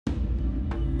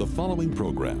The following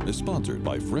program is sponsored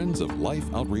by Friends of Life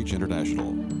Outreach International.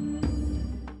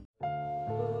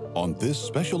 On this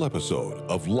special episode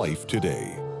of Life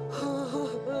Today,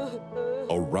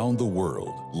 around the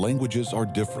world, languages are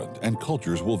different and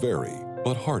cultures will vary,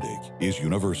 but heartache is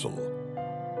universal.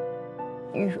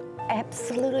 You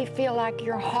absolutely feel like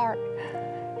your heart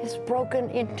is broken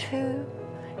in two,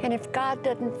 and if God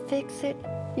doesn't fix it,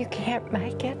 you can't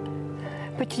make it.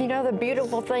 But you know, the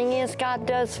beautiful thing is God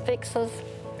does fix us.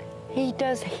 He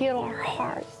does heal our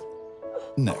hearts.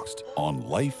 Next on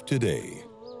Life Today.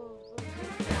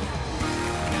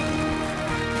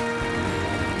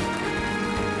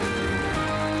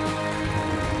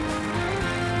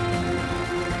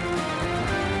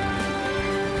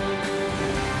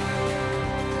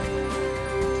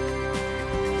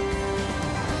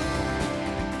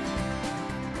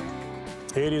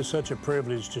 It is such a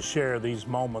privilege to share these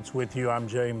moments with you. I'm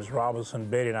James Robison.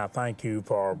 Betty and I thank you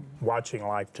for watching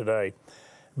Life Today.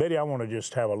 Betty, I want to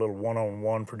just have a little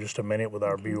one-on-one for just a minute with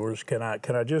our viewers. Can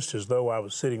I just, as though I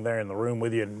was sitting there in the room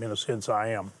with you, and in a sense I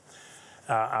am,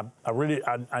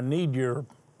 I need your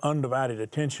undivided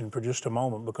attention for just a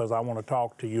moment, because I want to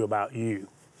talk to you about you.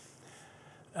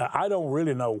 I don't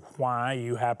really know why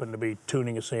you happen to be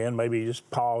tuning us in. Maybe you just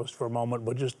paused for a moment,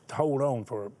 but just hold on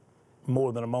for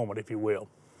more than a moment, if you will.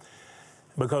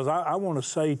 Because I want to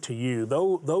say to you,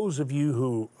 those of you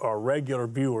who are regular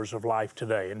viewers of Life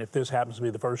Today, and if this happens to be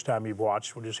the first time you've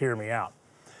watched, well, just hear me out.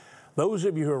 Those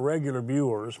of you who are regular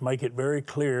viewers, make it very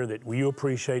clear that you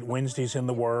appreciate Wednesdays in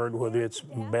the Word, whether it's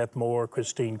Beth Moore,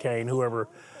 Christine Kane, whoever,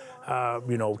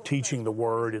 teaching the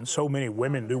Word. And so many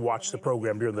women do watch the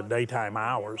program during the daytime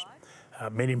hours.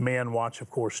 Many men watch, of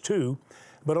course, too.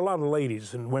 But a lot of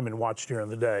ladies and women watch during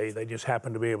the day. They just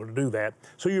happen to be able to do that.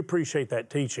 So you appreciate that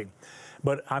teaching.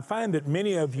 But I find that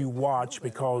many of you watch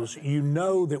because you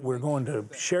know that we're going to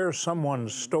share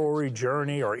someone's story,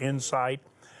 journey, or insight,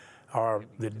 or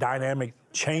the dynamic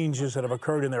changes that have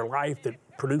occurred in their life that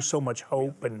produce so much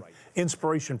hope and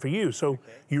inspiration for you. So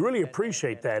you really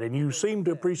appreciate that, and you seem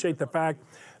to appreciate the fact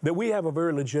that we have a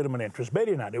very legitimate interest.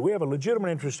 Betty and I do. We have a legitimate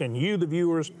interest in you, the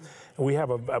viewers, and we have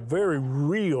a very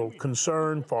real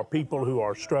concern for people who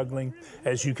are struggling,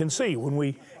 as you can see when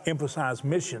we emphasize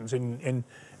missions, and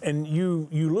you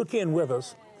look in with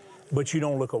us, but you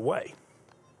don't look away.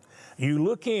 You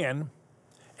look in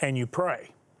and you pray,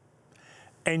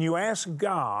 and you ask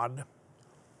God,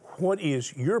 what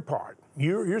is your part?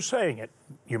 You're saying it.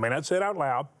 You may not say it out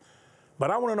loud,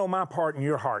 but I want to know my part in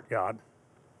your heart, God.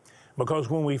 Because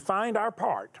when we find our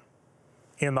part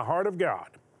in the heart of God,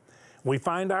 we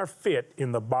find our fit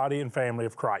in the body and family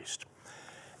of Christ.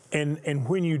 And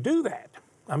when you do that,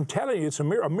 I'm telling you, it's a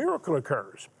miracle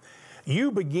occurs.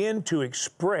 You begin to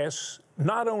express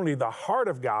not only the heart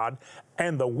of God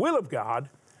and the will of God,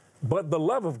 but the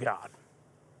love of God.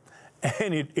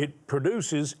 And it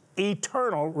produces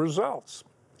eternal results.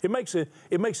 It makes an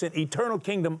eternal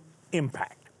kingdom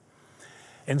impact.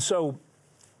 And so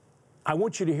I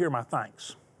want you to hear my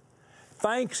thanks.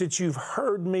 Thanks that you've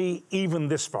heard me even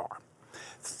this far.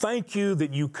 Thank you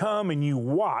that you come and you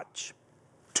watch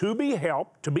to be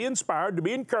helped, to be inspired, to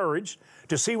be encouraged,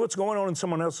 to see what's going on in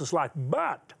someone else's life.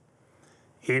 But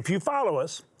if you follow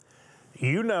us,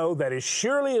 you know that as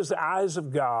surely as the eyes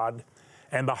of God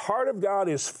and the heart of God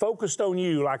is focused on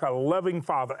you like a loving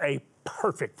Father, a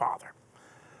perfect Father,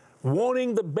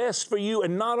 wanting the best for you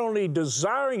and not only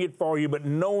desiring it for you, but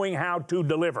knowing how to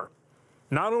deliver.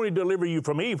 Not only deliver you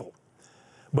from evil,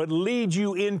 but lead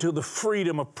you into the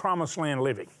freedom of promised land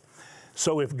living.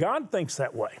 So if God thinks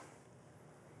that way,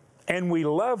 and we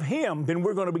love Him, then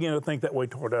we're going to begin to think that way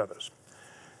toward others.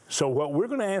 So what we're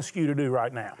going to ask you to do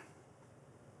right now,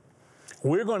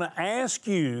 we're going to ask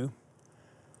you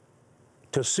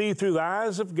to see through the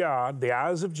eyes of God, the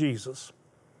eyes of Jesus,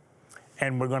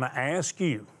 and we're going to ask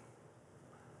you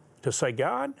to say,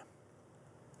 God,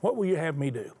 what will you have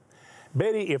me do?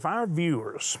 Betty, if our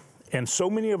viewers, and so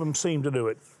many of them seem to do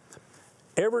it,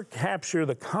 ever capture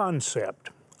the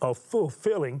concept of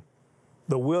fulfilling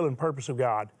the will and purpose of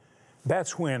God,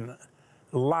 that's when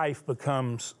life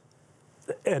becomes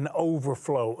an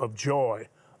overflow of joy,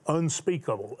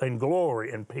 unspeakable, and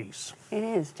glory and peace. It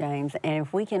is, James. And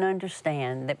if we can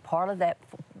understand that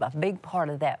a big part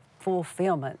of that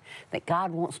fulfillment that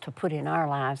God wants to put in our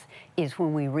lives is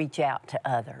when we reach out to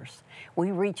others.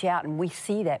 We reach out and we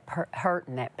see that hurt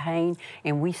and that pain,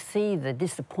 and we see the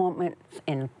disappointment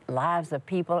in lives of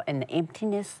people and the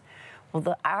emptiness.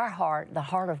 Well, our heart, the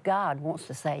heart of God, wants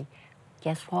to say,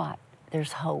 guess what?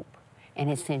 There's hope, and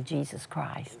it's in Jesus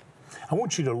Christ. I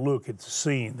want you to look at the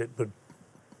scene that would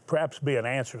perhaps be an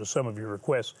answer to some of your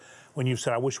requests when you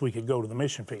said, I wish we could go to the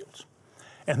mission fields.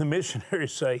 And the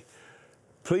missionaries say,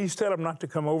 please tell them not to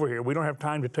come over here. We don't have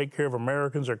time to take care of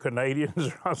Americans or Canadians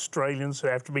or Australians who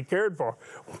have to be cared for.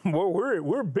 Well,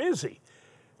 we're busy.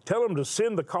 Tell them to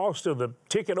send the cost of the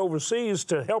ticket overseas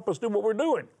to help us do what we're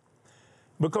doing,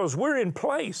 because we're in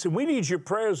place and we need your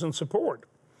prayers and support.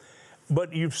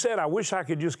 But you've said, I wish I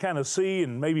could just kind of see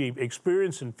and maybe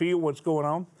experience and feel what's going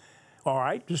on. All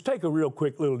right, just take a real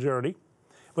quick little journey.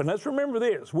 But let's remember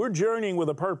this, we're journeying with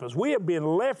a purpose. We have been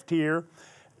left here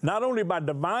not only by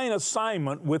divine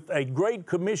assignment with a great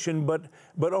commission,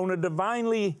 but on a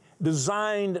divinely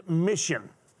designed mission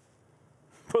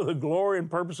for the glory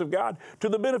and purpose of God, to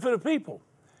the benefit of people.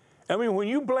 I mean, when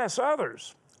you bless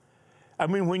others, I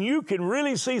mean, when you can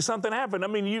really see something happen, I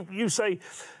mean, you say,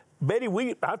 Betty,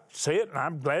 I say it, and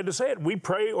I'm glad to say it, we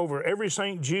pray over every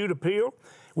St. Jude appeal.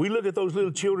 We look at those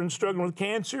little children struggling with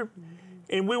cancer,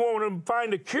 and we want them to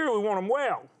find a cure. We want them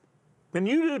well. And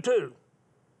you do too.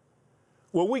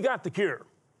 Well, we got the cure.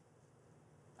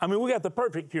 I mean, we got the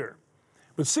perfect cure.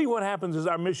 But see what happens as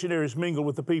our missionaries mingle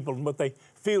with the people and what they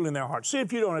feel in their hearts. See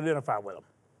if you don't identify with them.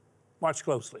 Watch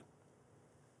closely.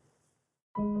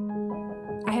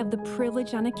 I have the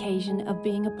privilege on occasion of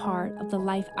being a part of the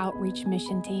Life Outreach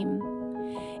Mission Team.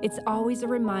 It's always a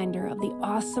reminder of the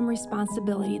awesome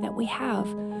responsibility that we have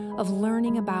of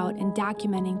learning about and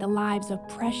documenting the lives of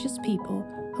precious people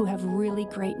who have really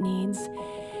great needs.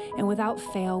 And without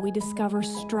fail, we discover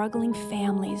struggling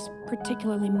families,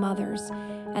 particularly mothers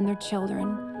and their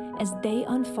children, as they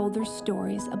unfold their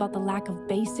stories about the lack of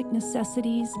basic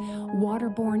necessities,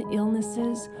 waterborne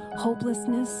illnesses,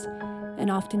 hopelessness,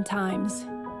 and oftentimes,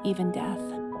 even death.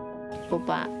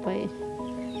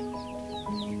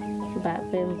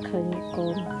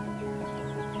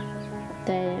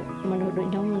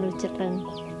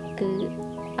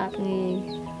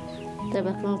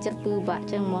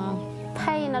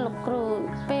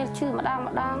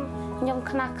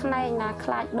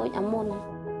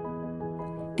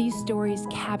 These stories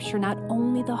capture not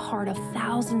only the heart of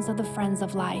thousands of the friends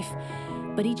of life,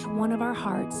 but each one of our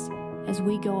hearts as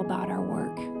we go about our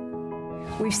work.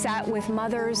 We've sat with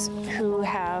mothers who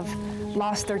have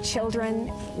lost their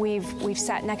children. We've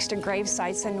sat next to grave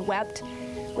sites and wept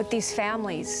with these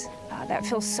families that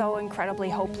feel so incredibly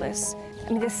hopeless. I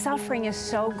mean, the suffering is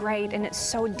so great and it's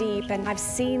so deep, and I've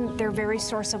seen their very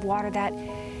source of water that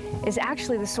is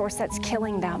actually the source that's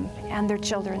killing them and their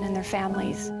children and their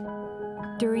families.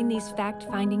 During these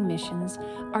fact-finding missions,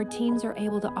 our teams are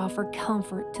able to offer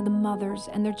comfort to the mothers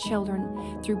and their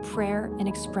children through prayer and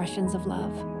expressions of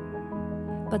love.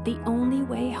 But the only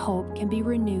way hope can be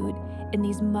renewed in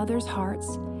these mothers' hearts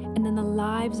and in the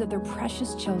lives of their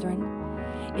precious children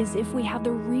is if we have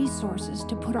the resources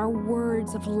to put our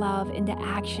words of love into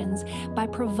actions by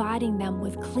providing them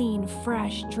with clean,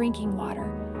 fresh drinking water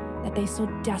that they so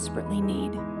desperately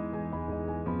need.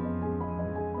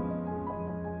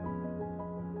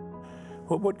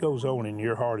 What goes on in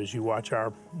your heart as you watch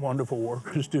our wonderful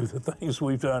workers do the things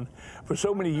we've done for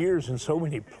so many years in so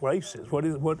many places? What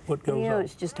goes on? You know,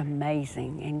 it's just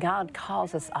amazing. And God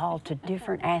calls us all to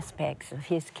different aspects of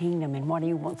His kingdom and what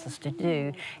He wants us to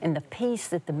do. And the peace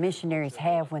that the missionaries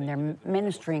have when they're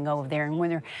ministering over there and when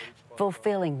they're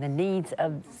fulfilling the needs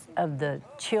of the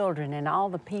children and all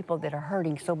the people that are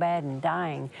hurting so bad and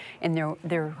dying, and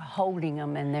they're holding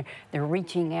them and they're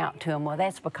reaching out to them. Well,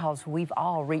 that's because we've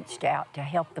all reached out to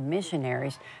help the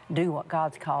missionaries do what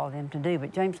God's called them to do.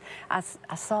 But James, I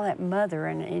saw that mother,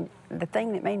 and the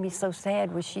thing that made me so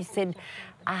sad was she said,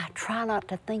 I try not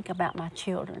to think about my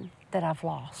children that I've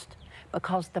lost,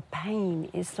 because the pain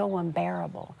is so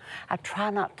unbearable. I try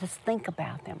not to think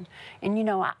about them. And you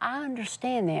know, I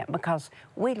understand that because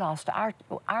we lost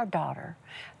our daughter,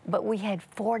 but we had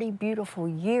 40 beautiful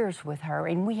years with her,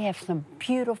 and we have some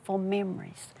beautiful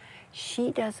memories.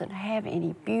 She doesn't have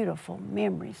any beautiful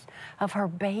memories of her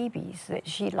babies that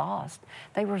she lost.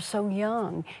 They were so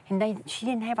young, and she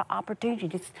didn't have an opportunity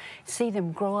to see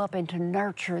them grow up and to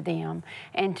nurture them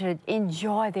and to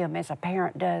enjoy them as a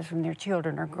parent does when their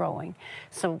children are growing.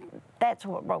 So that's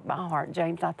what broke my heart,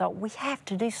 James. I thought we have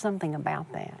to do something about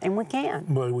that, and we can.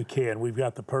 Well, we can. We've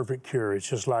got the perfect cure. It's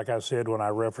just like I said when I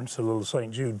referenced the little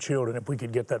St. Jude children. If we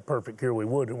could get that perfect cure, we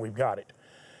would, and we've got it.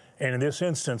 And in this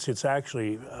instance, it's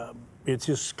actually, it's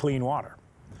just clean water.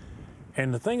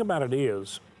 And the thing about it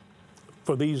is,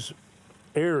 for these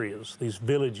areas, these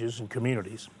villages and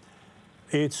communities,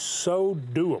 it's so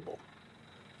doable.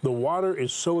 The water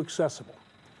is so accessible.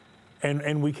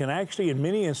 And we can actually, in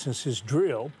many instances,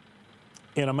 drill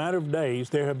in a matter of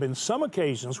days. There have been some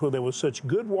occasions where there was such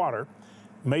good water,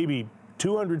 maybe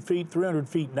 200 feet, 300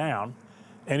 feet down,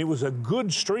 and it was a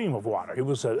good stream of water. It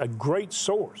was a great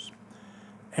source.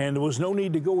 And there was no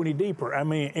need to go any deeper. I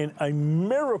mean, and a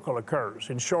miracle occurs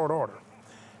in short order.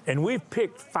 And we've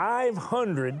picked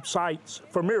 500 sites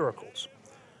for miracles.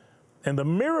 And the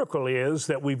miracle is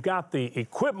that we've got the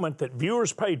equipment that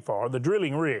viewers paid for, the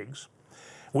drilling rigs.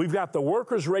 We've got the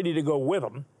workers ready to go with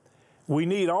them. We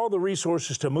need all the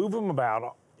resources to move them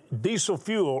about. Diesel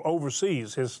fuel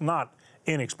overseas is not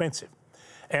inexpensive.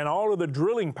 And all of the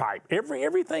drilling pipe,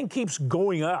 everything keeps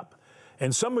going up.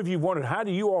 And some of you wondered, how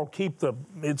do you all keep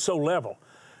it so level?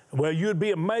 Well, you'd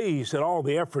be amazed at all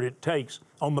the effort it takes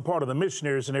on the part of the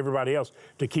missionaries and everybody else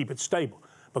to keep it stable.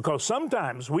 Because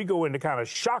sometimes we go into kind of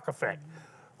shock effect.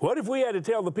 What if we had to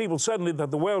tell the people suddenly that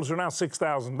the wells are now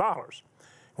 $6,000?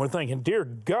 We're thinking, dear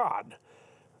God.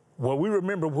 Well, we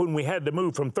remember when we had to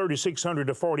move from 3,600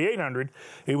 to 4,800,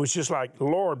 it was just like,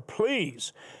 Lord,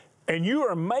 please. And you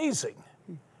are amazing.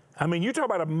 I mean, you talk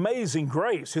about amazing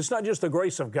grace. It's not just the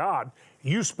grace of God.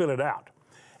 You spill it out.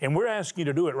 And we're asking you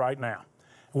to do it right now.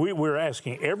 We're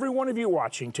asking every one of you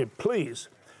watching to please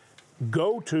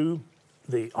go to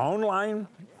the online,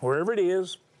 wherever it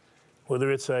is,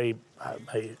 whether it's a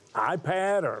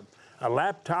iPad or a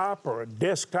laptop or a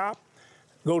desktop,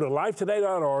 go to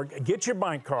lifetoday.org, get your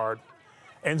bank card,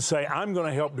 and say, I'm going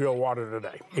to help drill water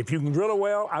today. If you can drill a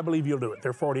well, I believe you'll do it.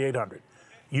 They're 4,800.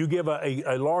 You give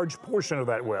a large portion of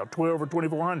that well, 12 or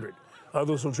 2,400.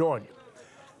 Others will join you.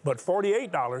 But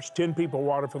 $48, 10 people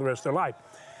water for the rest of their life.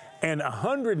 And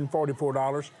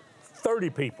 $144, 30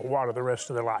 people water the rest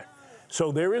of their life.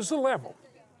 So there is a level.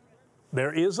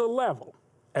 There is a level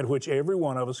at which every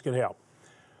one of us can help.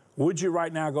 Would you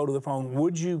right now go to the phone?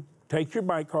 Would you take your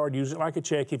bank card, use it like a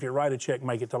check? If you write a check,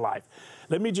 make it to Life.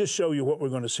 Let me just show you what we're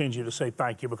going to send you to say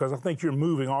thank you, because I think you're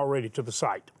moving already to the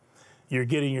site. You're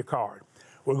getting your card.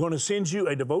 We're going to send you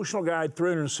a devotional guide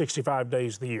 365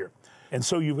 days of the year. And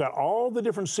so you've got all the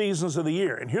different seasons of the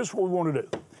year. And here's what we want to do.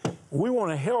 We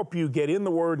want to help you get in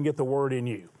the Word and get the Word in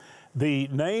you. The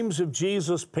Names of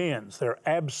Jesus pens, they're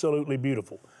absolutely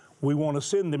beautiful. We want to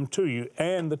send them to you,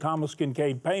 and the Thomas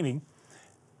Kincaid painting,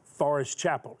 Forest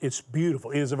Chapel. It's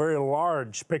beautiful. It is a very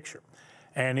large picture,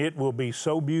 and it will be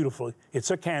so beautiful.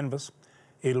 It's a canvas.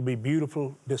 It'll be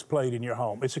beautiful displayed in your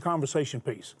home. It's a conversation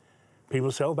piece.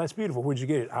 People say, oh, that's beautiful. Where'd you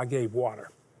get it? I gave water.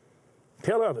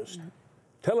 Tell others.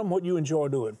 Tell them what you enjoy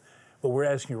doing. But we're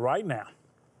asking you right now,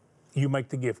 you make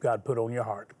the gift God put on your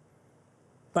heart.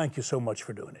 Thank you so much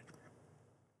for doing it.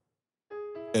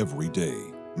 Every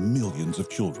day, millions of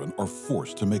children are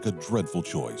forced to make a dreadful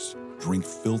choice: drink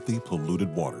filthy,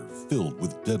 polluted water filled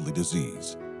with deadly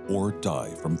disease, or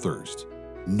die from thirst.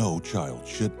 No child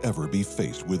should ever be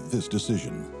faced with this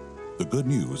decision. The good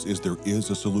news is there is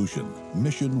a solution.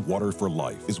 Mission Water for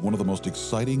Life is one of the most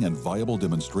exciting and viable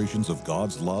demonstrations of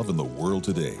God's love in the world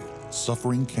today.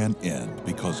 Suffering can end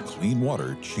because clean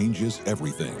water changes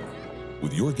everything.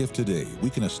 With your gift today, we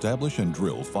can establish and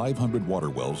drill 500 water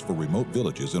wells for remote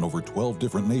villages in over 12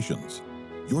 different nations.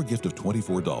 Your gift of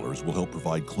 $24 will help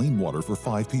provide clean water for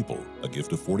 5 people. A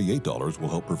gift of $48 will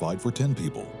help provide for 10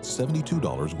 people.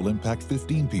 $72 will impact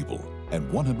 15 people. And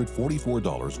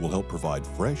 $144 will help provide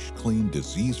fresh, clean,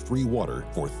 disease-free water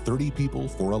for 30 people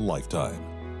for a lifetime.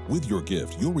 With your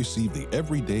gift, you'll receive the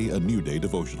Everyday a New Day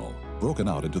devotional. Broken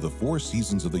out into the 4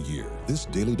 seasons of the year, this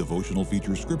daily devotional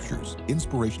features scriptures,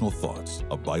 inspirational thoughts,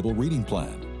 a Bible reading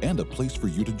plan, and a place for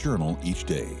you to journal each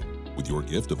day. With your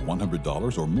gift of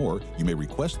 $100 or more, you may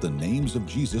request the Names of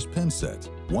Jesus pen set,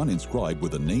 one inscribed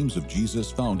with the names of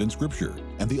Jesus found in Scripture,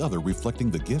 and the other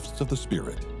reflecting the gifts of the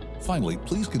Spirit. Finally,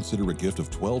 please consider a gift of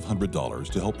 $1,200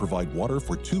 to help provide water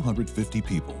for 250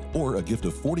 people, or a gift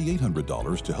of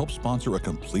 $4,800 to help sponsor a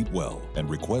complete well, and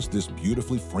request this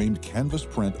beautifully framed canvas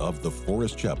print of The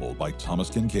Forest Chapel by Thomas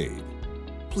Kincaid.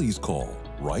 Please call,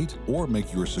 write, or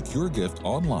make your secure gift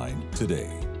online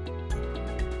today.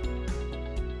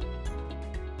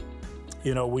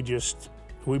 You know,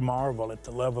 we marvel at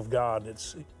the love of God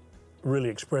that's really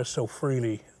expressed so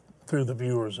freely through the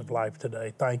viewers of Life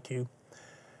Today. Thank you.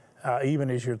 Even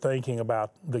as you're thinking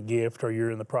about the gift or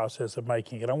you're in the process of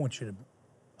making it, I want you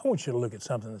to look at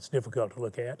something that's difficult to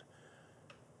look at.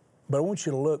 But I want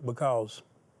you to look because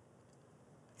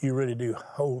you really do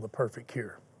hold the perfect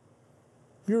cure.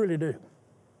 You really do.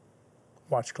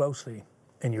 Watch closely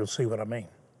and you'll see what I mean.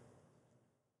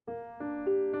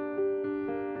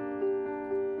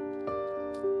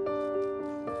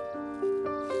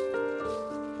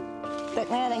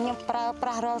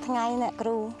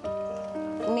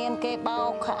 Miền kê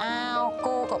bao khả ao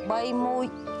cô có bay mùi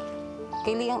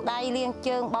cái liêng đáy liêng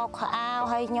chương bao khả ao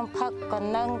hay nhâm phật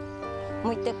còn nâng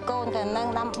mùi tức côn còn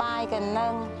nâng đâm bài còn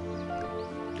nâng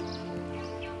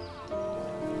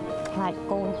lại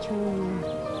côn chư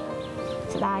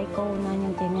ស្ដាយកូនណាខ្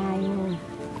ញុំថ្ងៃនោះ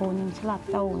កូនខ្ញុំស្លាប់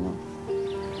ទៅនោះ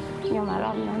ខ្ញុំអារ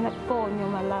ម្មណ៍ណាស់នឹកកូនខ្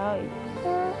ញុំឥឡូវ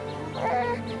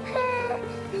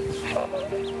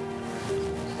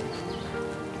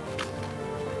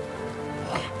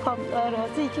ខំរក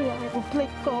ស៊ីជួយឲ្យខ្ញុំភ្លេច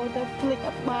កូនទៅភ្លេចអ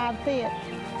ត់បានទៀត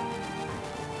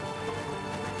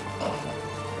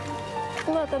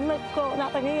នៅតែនឹកកូនដា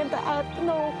ក់តែមានតែអត់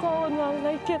ណូកូនមក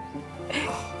នៅចិត្ត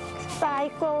តាយ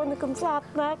កូនកំស្លាប់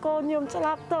ណាកូនខ្ញុំស្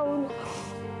លាប់ទៅ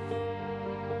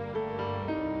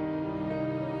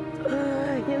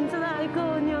ខ្ញុំស្ដាយកូ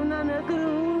នខ្ញុំណាស់ណាគ្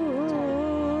រូ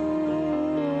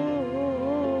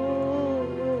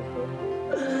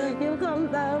ខ្ញុំខំ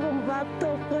ដើរបំបត្តិ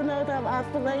ទុកនៅតែអត់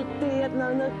ស្ដីទៀតនៅ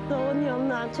នឹកកូនខ្ញុំ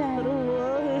ណាស់ចាស់គ្រូ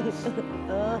អើ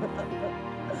យ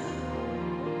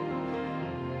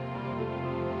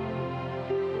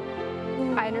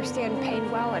I understand pain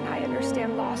well and I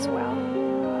understand loss well.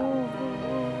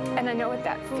 And I know what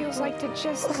that feels like to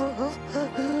just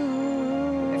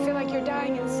feel like you're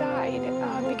dying inside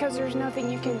because there's nothing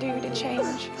you can do to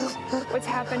change what's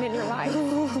happened in your life.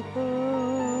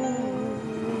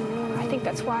 I think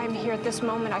that's why I'm here at this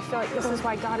moment. I feel like this is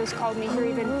why God has called me here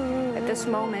even at this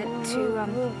moment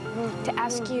to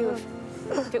ask you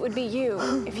if it would be you,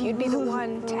 if you'd be the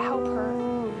one to help her.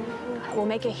 Will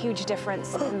make a huge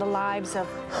difference in the lives of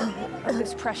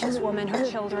this precious woman, her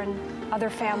children, other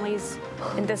families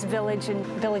in this village and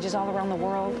villages all around the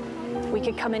world. We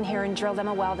could come in here and drill them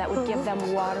a well that would give them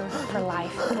water for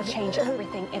life. It'll change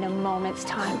everything in a moment's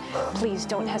time. Please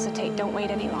don't hesitate. Don't wait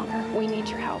any longer. We need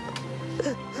your help.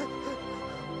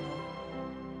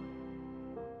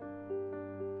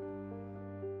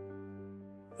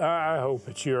 I hope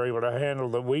that you're able to handle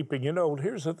the weeping. You know,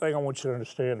 here's the thing I want you to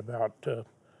understand about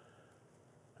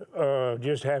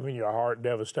just having your heart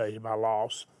devastated by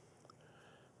loss.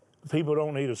 People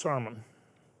don't need a sermon.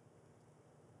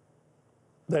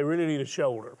 They really need a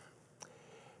shoulder.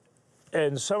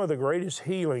 And some of the greatest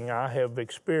healing I have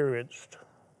experienced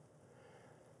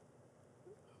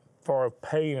for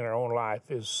pain in our own life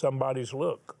is somebody's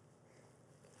look.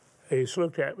 They just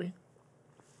looked at me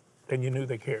and you knew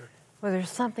they cared. Well, there's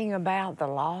something about the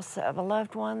loss of a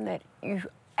loved one that you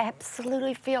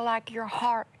absolutely feel like your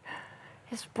heart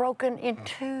is broken in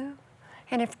two,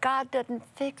 and if God doesn't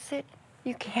fix it,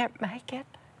 you can't make it.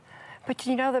 But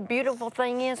you know, the beautiful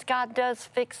thing is God does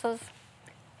fix us.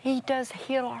 He does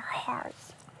heal our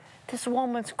hearts. This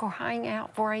woman's crying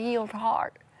out for a healed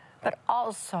heart, but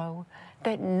also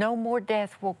that no more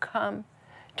death will come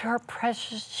to her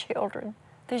precious children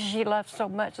that she loved so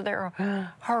much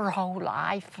her whole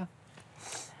life.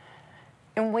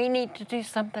 And we need to do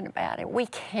something about it. We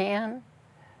can.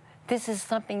 This is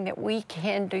something that we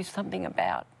can do something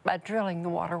about by drilling the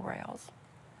water wells.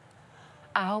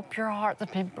 I hope your hearts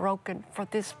have been broken for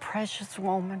this precious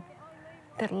woman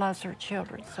that loves her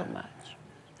children so much.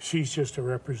 She's just a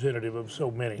representative of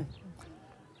so many.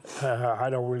 I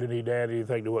don't really need to add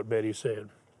anything to what Betty said.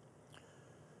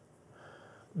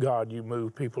 God, you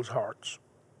move people's hearts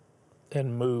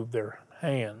and move their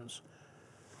hands,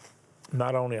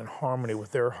 not only in harmony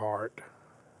with their heart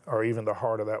or even the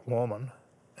heart of that woman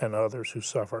and others who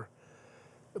suffer,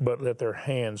 but let their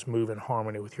hands move in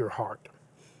harmony with your heart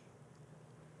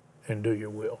and do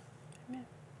your will. Amen.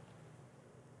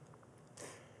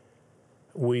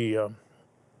 We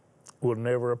will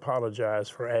never apologize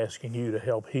for asking you to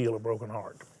help heal a broken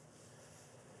heart.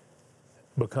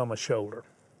 Become a shoulder.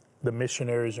 The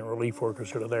missionaries and relief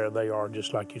workers that are there, they are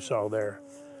just like you saw there.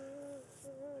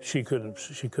 She couldn't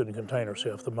contain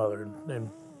herself, the mother,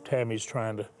 and Tammy's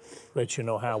trying to let you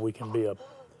know how we can be a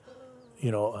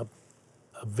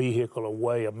vehicle, a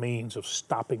way, a means of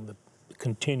stopping the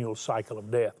continual cycle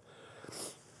of death.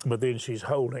 But then she's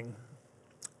holding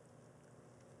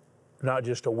not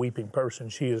just a weeping person,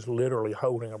 she is literally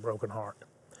holding a broken heart.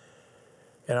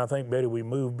 And I think, Betty, we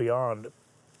move beyond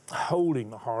holding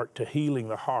the heart to healing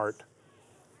the heart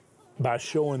by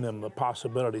showing them the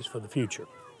possibilities for the future.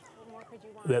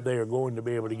 That they are going to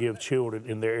be able to give children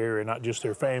in their area, not just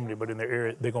their family, but in their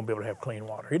area, they're going to be able to have clean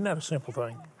water. Isn't that a simple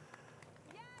thing?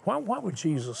 Why would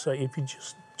Jesus say, if you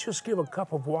just give a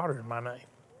cup of water in my name?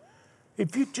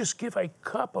 If you just give a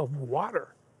cup of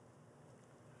water.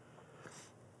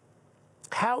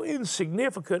 How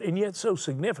insignificant and yet so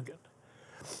significant.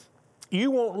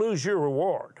 You won't lose your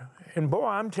reward. And boy,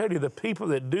 I'm telling you, the people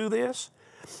that do this,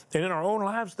 and in our own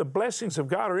lives, the blessings of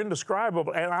God are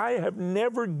indescribable, and I have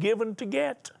never given to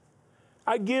get.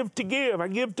 I give to give, I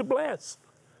give to bless.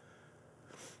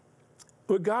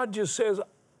 But God just says,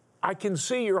 I can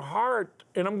see your heart,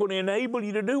 and I'm going to enable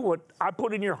you to do what I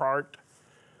put in your heart.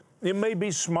 It may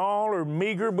be small or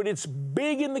meager, but it's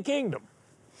big in the kingdom.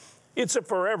 It's a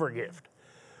forever gift.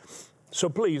 So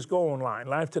please go online,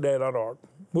 lifetoday.org,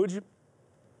 would you?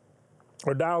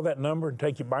 Or dial that number and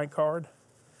take your bank card.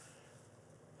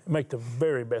 Make the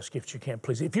very best gift you can,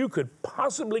 please. If you could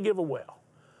possibly give a well,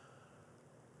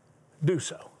 do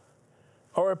so.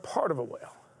 Or a part of a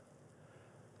well.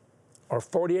 Or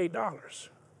 $48.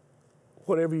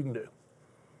 Whatever you can do.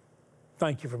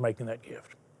 Thank you for making that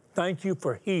gift. Thank you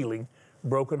for healing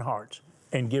broken hearts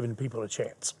and giving people a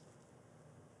chance.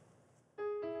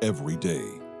 Every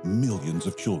day, millions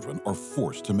of children are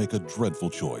forced to make a dreadful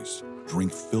choice: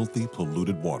 drink filthy,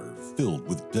 polluted water filled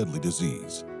with deadly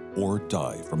disease, or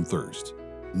die from thirst.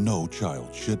 No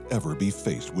child should ever be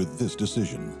faced with this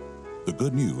decision. The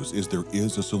good news is there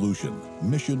is a solution.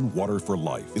 Mission Water for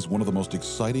Life is one of the most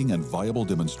exciting and viable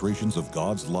demonstrations of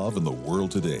God's love in the world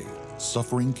today.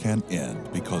 Suffering can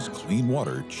end because clean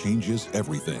water changes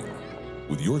everything.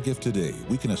 With your gift today,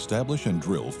 we can establish and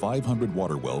drill 500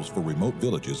 water wells for remote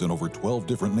villages in over 12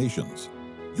 different nations.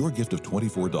 Your gift of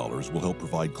 $24 will help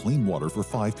provide clean water for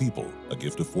 5 people. A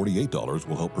gift of $48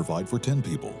 will help provide for 10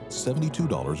 people.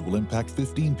 $72 will impact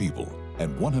 15 people.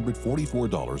 And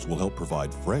 $144 will help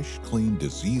provide fresh, clean,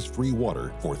 disease-free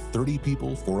water for 30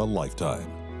 people for a lifetime.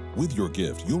 With your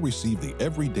gift, you'll receive the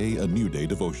Everyday a New Day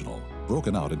devotional.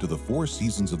 Broken out into the 4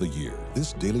 seasons of the year,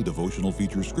 this daily devotional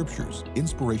features scriptures,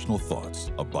 inspirational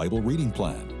thoughts, a Bible reading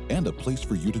plan, and a place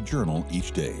for you to journal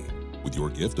each day. With your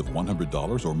gift of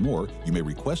 $100 or more, you may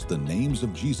request the Names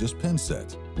of Jesus pen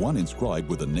set, one inscribed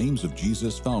with the names of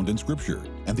Jesus found in Scripture,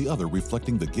 and the other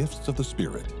reflecting the gifts of the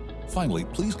Spirit. Finally,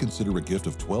 please consider a gift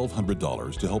of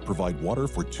 $1,200 to help provide water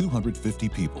for 250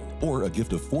 people, or a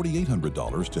gift of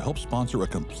 $4,800 to help sponsor a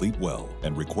complete well,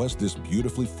 and request this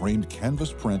beautifully framed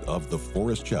canvas print of The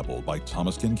Forest Chapel by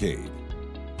Thomas Kincaid.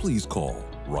 Please call,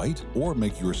 write, or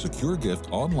make your secure gift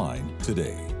online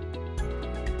today.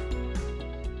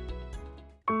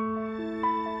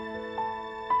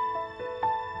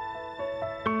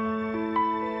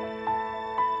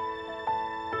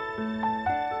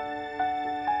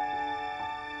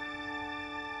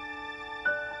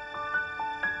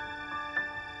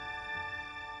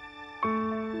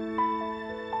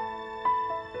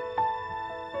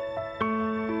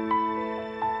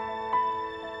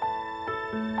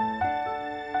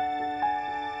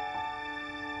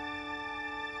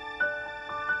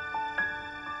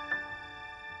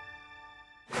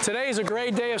 Today is a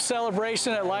great day of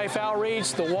celebration at Life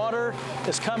Outreach. The water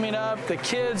is coming up. The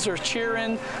kids are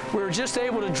cheering. We were just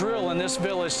able to drill in this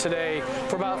village today.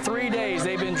 For about 3 days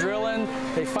they've been drilling.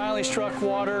 They finally struck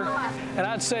water. And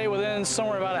I'd say within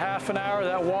somewhere about a half an hour,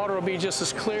 that water will be just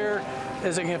as clear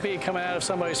as it can be coming out of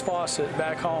somebody's faucet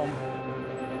back home.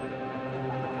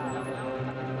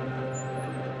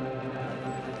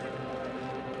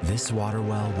 This water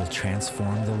well will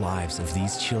transform the lives of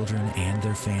these children and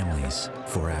their families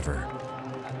forever.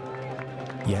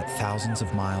 Yet thousands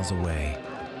of miles away,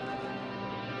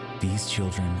 these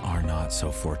children are not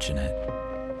so fortunate. This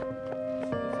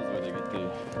is where they get the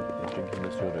drinking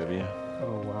this water, yeah.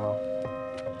 Oh, wow.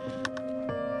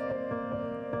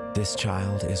 This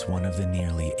child is one of the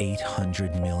nearly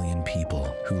 800 million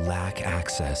people who lack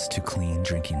access to clean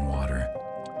drinking water.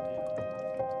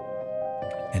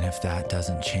 And if that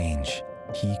doesn't change,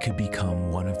 he could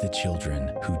become one of the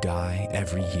children who die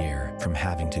every year from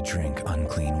having to drink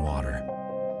unclean water.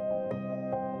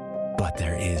 But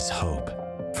there is hope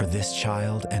for this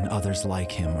child and others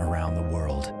like him around the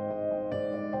world.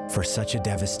 For such a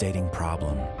devastating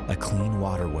problem, a clean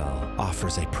water well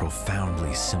offers a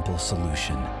profoundly simple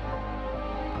solution.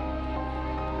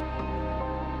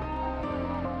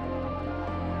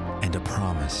 And a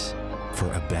promise for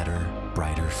a better,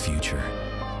 brighter future.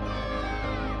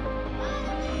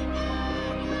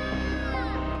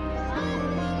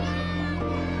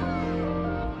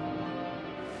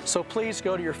 So please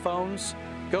go to your phones,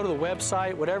 go to the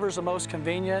website, whatever's the most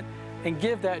convenient, and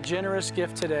give that generous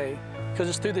gift today, because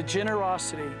it's through the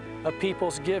generosity of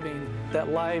people's giving that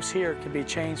lives here can be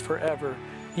changed forever.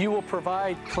 You will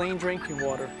provide clean drinking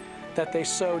water that they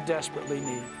so desperately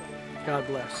need. God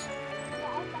bless.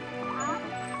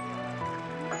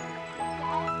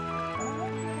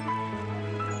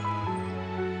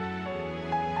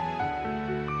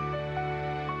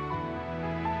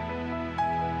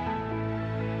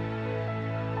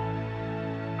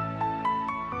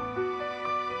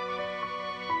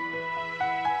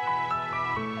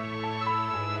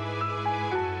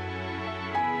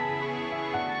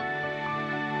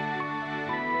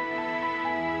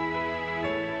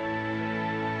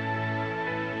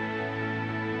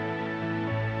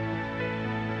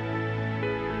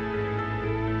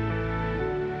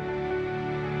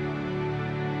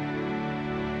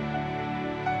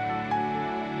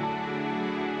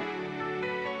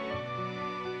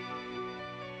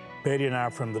 Betty and I,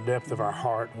 from the depth of our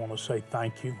heart, want to say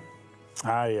thank you.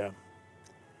 I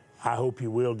hope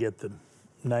you will get the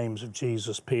Names of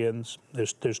Jesus pins.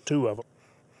 There's 2 of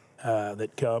them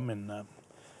that come in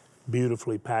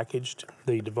beautifully packaged.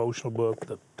 The devotional book,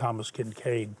 the Thomas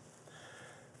Kincaid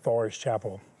Forest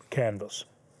Chapel canvas.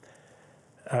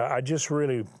 I just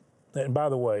really, and by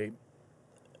the way,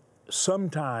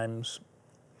 sometimes,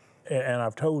 and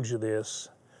I've told you this,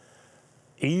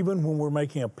 even when we're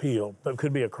making an appeal, there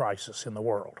could be a crisis in the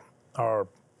world, or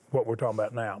what we're talking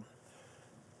about now,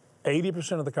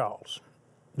 80% of the calls,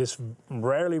 this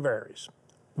rarely varies,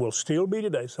 will still be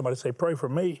today. Somebody say, pray for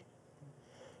me.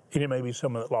 And it may be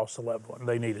someone that lost a loved one.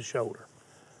 They need a shoulder.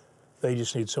 They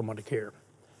just need someone to care.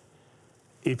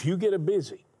 If you get a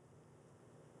busy,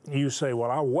 you say,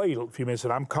 well, I'll wait a few minutes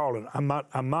and I'm calling. I'm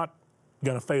not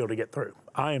going to fail to get through.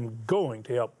 I am going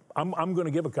to help. I'm going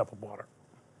to give a cup of water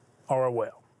or a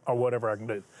well or whatever I can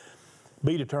do.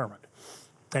 Be determined.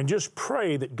 And just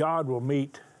pray that God will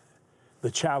meet the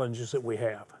challenges that we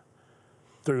have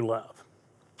through love.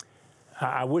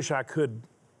 I wish I could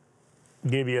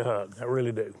give you a hug. I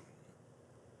really do.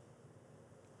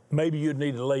 Maybe you'd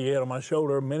need to lay your head on my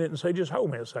shoulder a minute and say, just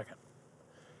hold me a second.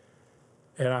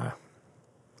 And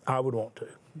I would want to.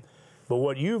 But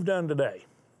what you've done today,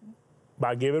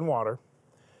 by giving water,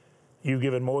 you've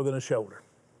given more than a shoulder.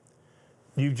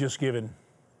 You've just given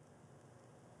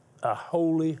a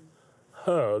holy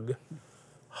hug,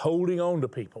 holding on to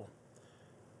people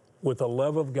with the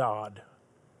love of God,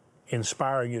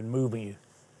 inspiring you and moving you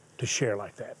to share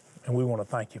like that. And we want to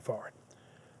thank you for it.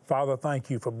 Father, thank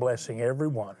you for blessing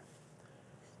everyone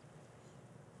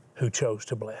who chose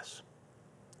to bless.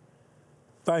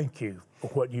 Thank you for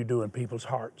what you do in people's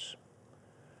hearts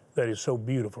that is so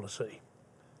beautiful to see.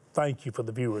 Thank you for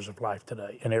the viewers of Life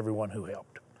Today and everyone who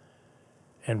helped.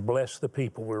 And bless the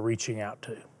people we're reaching out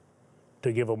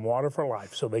to give them water for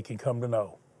life so they can come to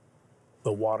know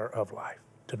the water of life,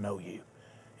 to know you.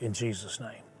 In Jesus'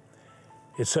 name.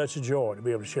 It's such a joy to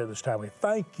be able to share this time with you.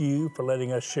 Thank you for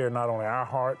letting us share not only our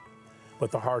heart, but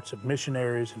the hearts of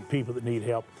missionaries and people that need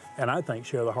help, and I think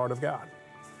share the heart of God.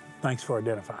 Thanks for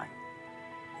identifying.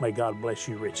 May God bless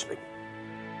you richly.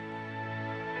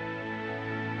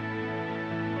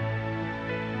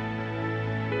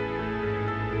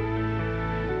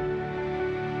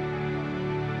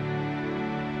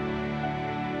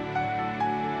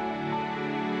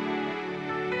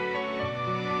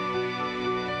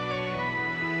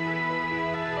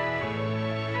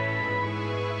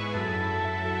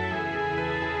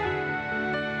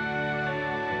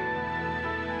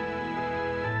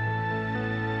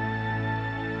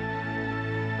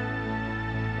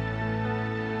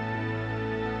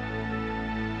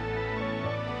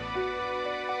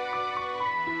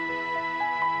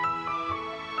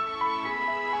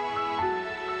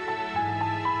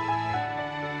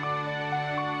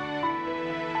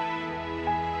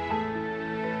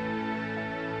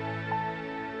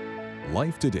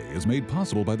 Life Today is made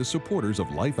possible by the supporters of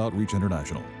Life Outreach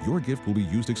International. Your gift will be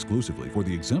used exclusively for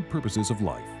the exempt purposes of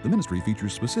life. The ministry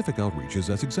features specific outreaches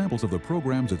as examples of the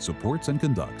programs it supports and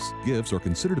conducts. Gifts are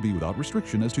considered to be without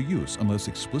restriction as to use unless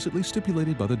explicitly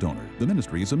stipulated by the donor. The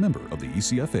ministry is a member of the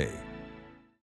ECFA.